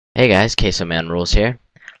Hey guys, Queso Man Rules here.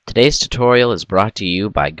 Today's tutorial is brought to you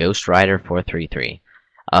by GhostRider433.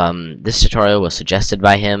 This tutorial was suggested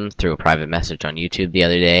by him through a private message on YouTube the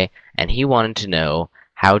other day, and he wanted to know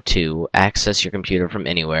how to access your computer from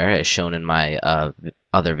anywhere, as shown in my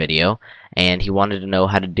other video, and he wanted to know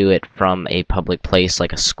how to do it from a public place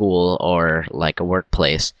like a school or like a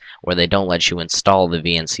workplace where they don't let you install the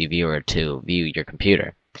VNC viewer to view your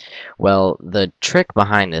computer. Well, the trick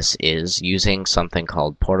behind this is using something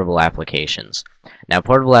called portable applications. Now,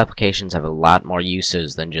 portable applications have a lot more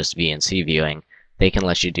uses than just VNC viewing. They can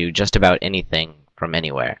let you do just about anything from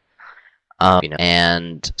anywhere.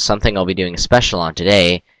 And something I'll be doing a special on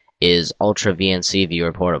today is Ultra VNC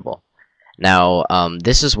Viewer Portable. Now,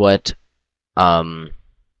 this is what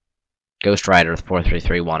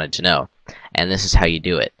GhostRider433 wanted to know, and this is how you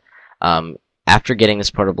do it. After getting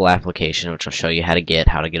this portable application, which I'll show you how to get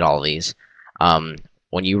all of these,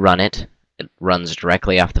 when you run it, it runs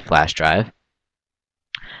directly off the flash drive.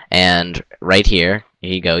 And right here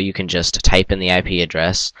you go, you can just type in the IP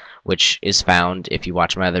address, which is found, if you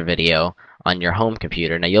watch my other video, on your home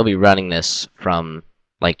computer. Now, you'll be running this from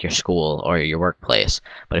like your school or your workplace,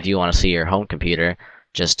 but if you want to see your home computer,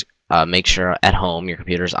 just make sure at home your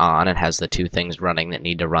computer's on. It has the two things running that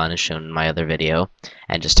need to run, as shown in my other video,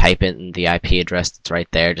 and just type in the IP address that's right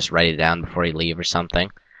there. Just write it down before you leave or something,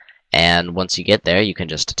 and once you get there, you can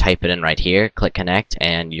just type it in right here, click connect,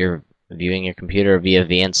 and you're viewing your computer via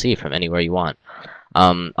VNC from anywhere you want.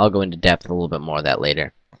 I'll go into depth a little bit more of that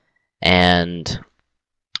later. And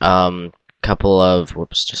couple of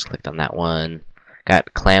just clicked on that one.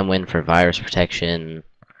 Got ClamWin for virus protection,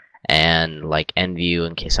 and like NView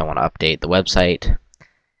in case I want to update the website,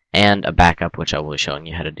 and a backup, which I will be showing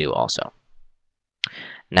you how to do also.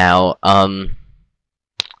 Now,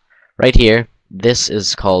 right here, this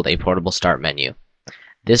is called a portable start menu.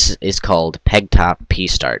 This is called PegTop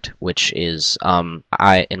pstart, which is, in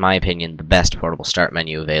my opinion, the best portable start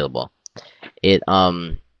menu available. It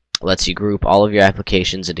lets you group all of your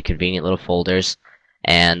applications into convenient little folders,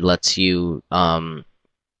 and lets you,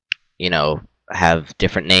 have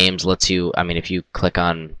different names. Lets you, if you click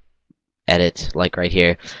on edit, like right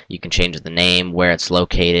here, you can change the name, where it's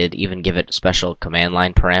located, even give it special command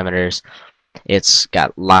line parameters. It's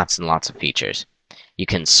got lots and lots of features. You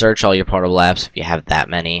can search all your portable apps if you have that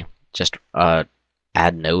many. Just add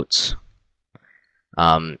notes.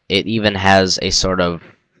 It even has a sort of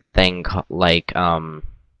thing like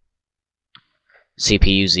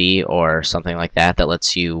CPU-Z or something like that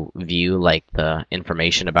lets you view like the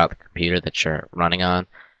information about the computer that you're running on,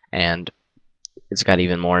 and it's got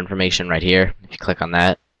even more information right here if you click on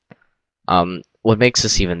that. What makes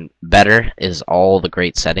this even better is all the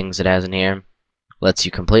great settings it has in here. Lets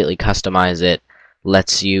you completely customize it.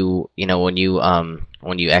 Lets you, when you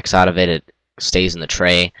X out of it, it stays in the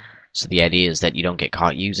tray. So the idea is that you don't get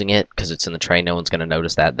caught using it because it's in the tray. No one's going to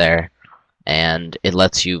notice that there. And it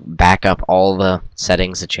lets you back up all the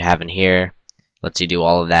settings that you have in here. Lets you do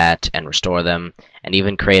all of that and restore them, and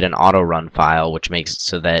even create an auto run file, which makes it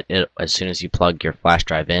so that as soon as you plug your flash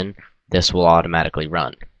drive in, this will automatically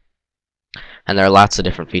run. And there are lots of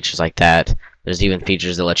different features like that. There's even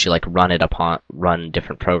features that let you like run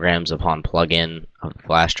different programs upon plug-in of the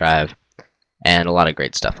flash drive, and a lot of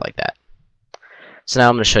great stuff like that. So now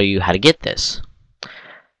I'm going to show you how to get this.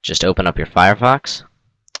 Just open up your Firefox,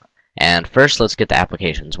 and first let's get the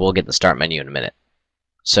applications. We'll get the start menu in a minute.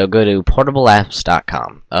 So go to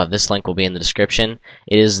portableapps.com. This link will be in the description.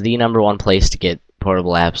 It is the #1 place to get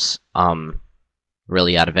portable apps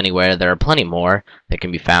really out of anywhere. There are plenty more that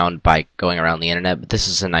can be found by going around the internet, but this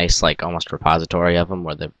is a nice like almost repository of them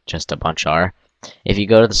where just a bunch are. If you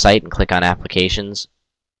go to the site and click on applications,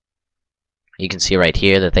 you can see right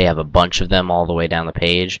here that they have a bunch of them all the way down the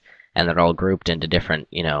page, and they're all grouped into different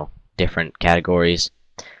different categories.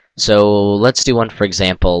 So let's do one, for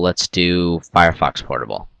example. Let's do Firefox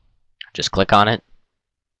Portable. Just click on it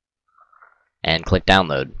and click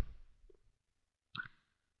download,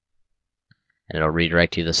 and it'll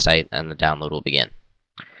redirect you to the site, and the download will begin.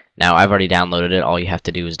 Now, I've already downloaded it. All you have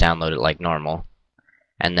to do is download it like normal,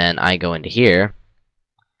 and then I go into here,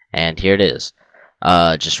 and here it is.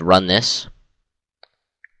 Just run this.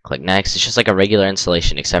 Click next. It's just like a regular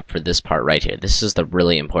installation except for this part right here. This is the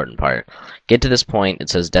really important part. Get to this point, it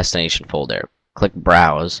says destination folder. Click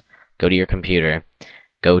browse, go to your computer,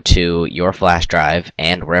 go to your flash drive,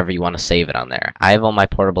 and wherever you want to save it on there. I have all my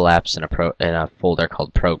portable apps in a folder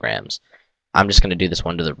called programs. I'm just going to do this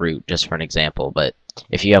one to the root just for an example, but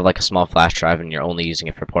if you have like a small flash drive and you're only using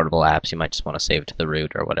it for portable apps, you might just want to save it to the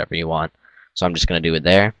root or whatever you want. So I'm just going to do it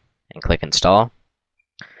there and click install.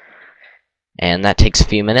 And that takes a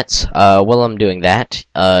few minutes. While I'm doing that,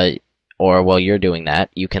 or while you're doing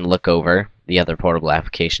that, you can look over the other portable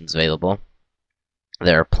applications available.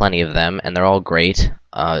 There are plenty of them, and they're all great.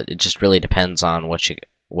 It just really depends on what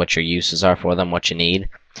your uses are for them, what you need.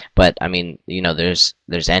 But I mean, you know, there's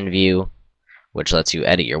EnView, which lets you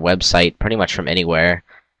edit your website pretty much from anywhere,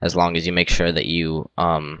 as long as you make sure that you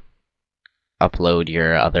upload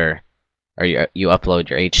your you upload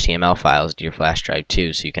your HTML files to your flash drive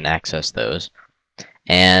too, so you can access those.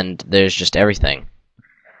 And there's just everything.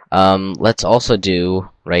 Let's also do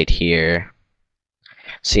right here.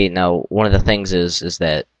 See, now one of the things is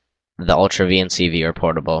that the Ultra VNC Viewer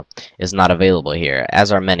Portable is not available here,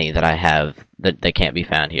 as are many that I have that they can't be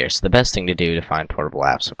found here. So the best thing to do to find portable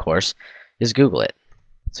apps, of course, is Google it.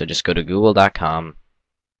 So just go to google.com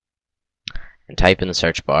and type in the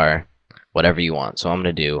search bar whatever you want. So I'm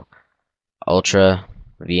going to do Ultra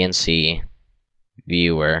VNC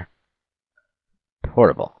Viewer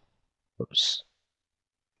Portable. Oops.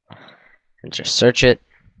 And just search it.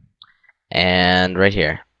 And right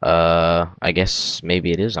here, I guess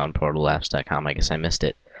maybe it is on portableapps.com. I guess I missed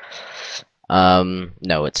it.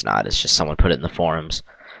 No, it's not. It's just someone put it in the forums.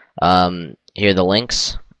 Here are the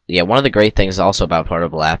links. Yeah, one of the great things also about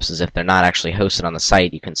portable apps is if they're not actually hosted on the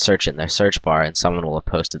site, you can search it in their search bar, and someone will have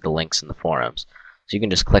posted the links in the forums. So you can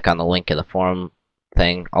just click on the link in the forum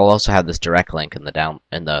thing. I'll also have this direct link in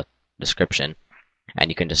the description, and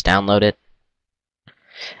you can just download it.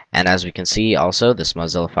 And as we can see, also, this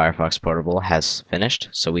Mozilla Firefox Portable has finished,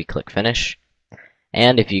 so we click Finish.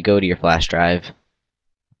 And if you go to your flash drive,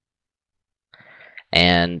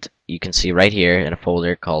 and you can see right here in a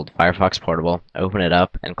folder called Firefox Portable, open it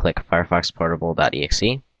up and click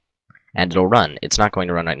firefoxportable.exe, and it'll run. It's not going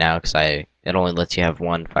to run right now because it only lets you have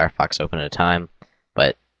one Firefox open at a time,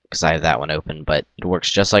 but because I have that one open, but it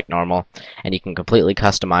works just like normal, and you can completely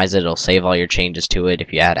customize it. It'll save all your changes to it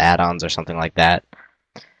if you add add-ons or something like that.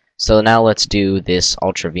 So now let's do this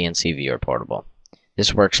Ultra VNC Viewer Portable.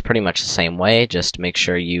 This works pretty much the same way. Just make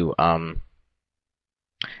sure you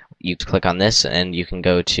click on this, and you can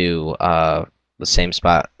go to the same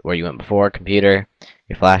spot where you went before, computer,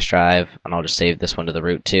 your flash drive, and I'll just save this one to the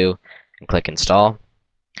root too, and click install,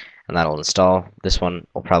 and that'll install. This one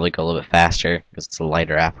will probably go a little bit faster because it's a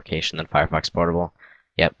lighter application than Firefox Portable.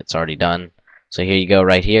 Yep, it's already done. So here you go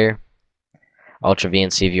right here, Ultra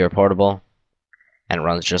VNC Viewer Portable. And it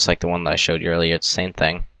runs just like the one that I showed you earlier. It's the same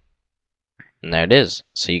thing. And there it is.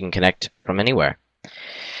 So you can connect from anywhere.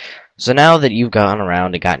 So now that you've gone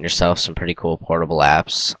around and gotten yourself some pretty cool portable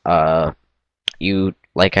apps,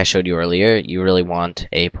 like I showed you earlier, you really want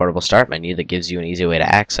a portable start menu that gives you an easy way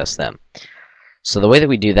to access them. So the way that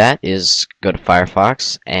we do that is go to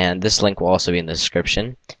Firefox, and this link will also be in the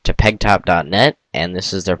description, to pegtop.net, and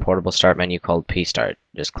this is their portable start menu called pstart.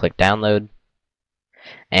 Just click download.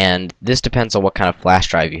 And this depends on what kind of flash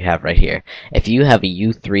drive you have right here. If you have a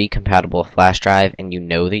U3 compatible flash drive, and you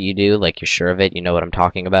know that you do, like you're sure of it, you know what I'm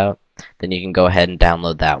talking about, then you can go ahead and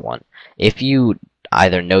download that one. If you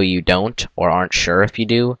either know you don't or aren't sure if you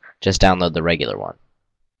do, just download the regular one.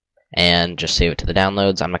 And just save it to the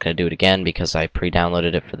downloads. I'm not going to do it again because I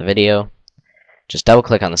pre-downloaded it for the video. Just double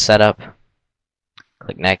click on the setup,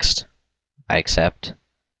 click next, I accept,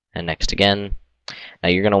 and next again. Now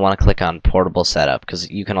you're going to want to click on portable setup because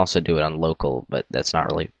you can also do it on local, but that's not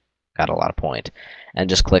really got a lot of point. And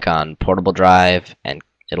just click on portable drive, and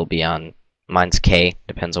it'll be on, mine's K,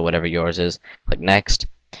 depends on whatever yours is. Click next.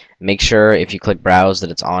 Make sure if you click browse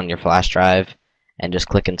that it's on your flash drive, and just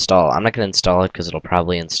click install. I'm not going to install it because it'll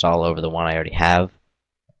probably install over the one I already have,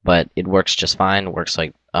 but it works just fine. It works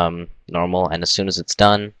like normal, and as soon as it's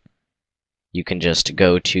done, you can just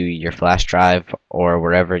go to your flash drive or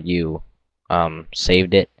wherever you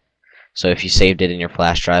saved it. So if you saved it in your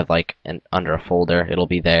flash drive, like under a folder, it'll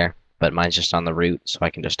be there, but mine's just on the root, so I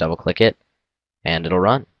can just double click it and it'll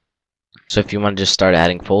run. So if you want to just start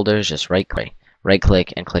adding folders, just right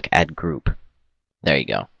click and click add group. There you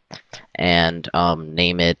go. And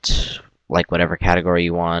name it like whatever category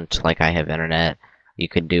you want. Like I have internet. You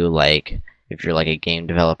could do, like, if you're like a game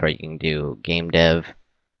developer, you can do game dev,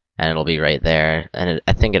 and it'll be right there. And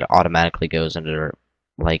I think it automatically goes under,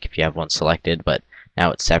 like, if you have one selected, but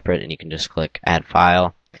now it's separate, and you can just click add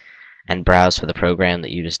file and browse for the program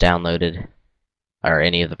that you just downloaded, or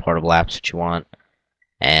any of the portable apps that you want,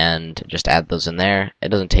 and just add those in there. It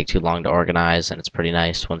doesn't take too long to organize, and it's pretty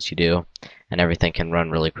nice once you do, and everything can run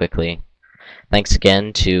really quickly. Thanks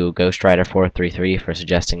again to GhostRider433 for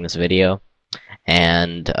suggesting this video,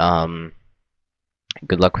 and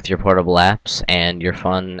good luck with your portable apps and your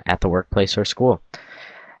fun at the workplace or school.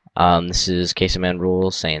 This is Caseyman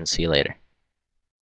Rules saying see you later.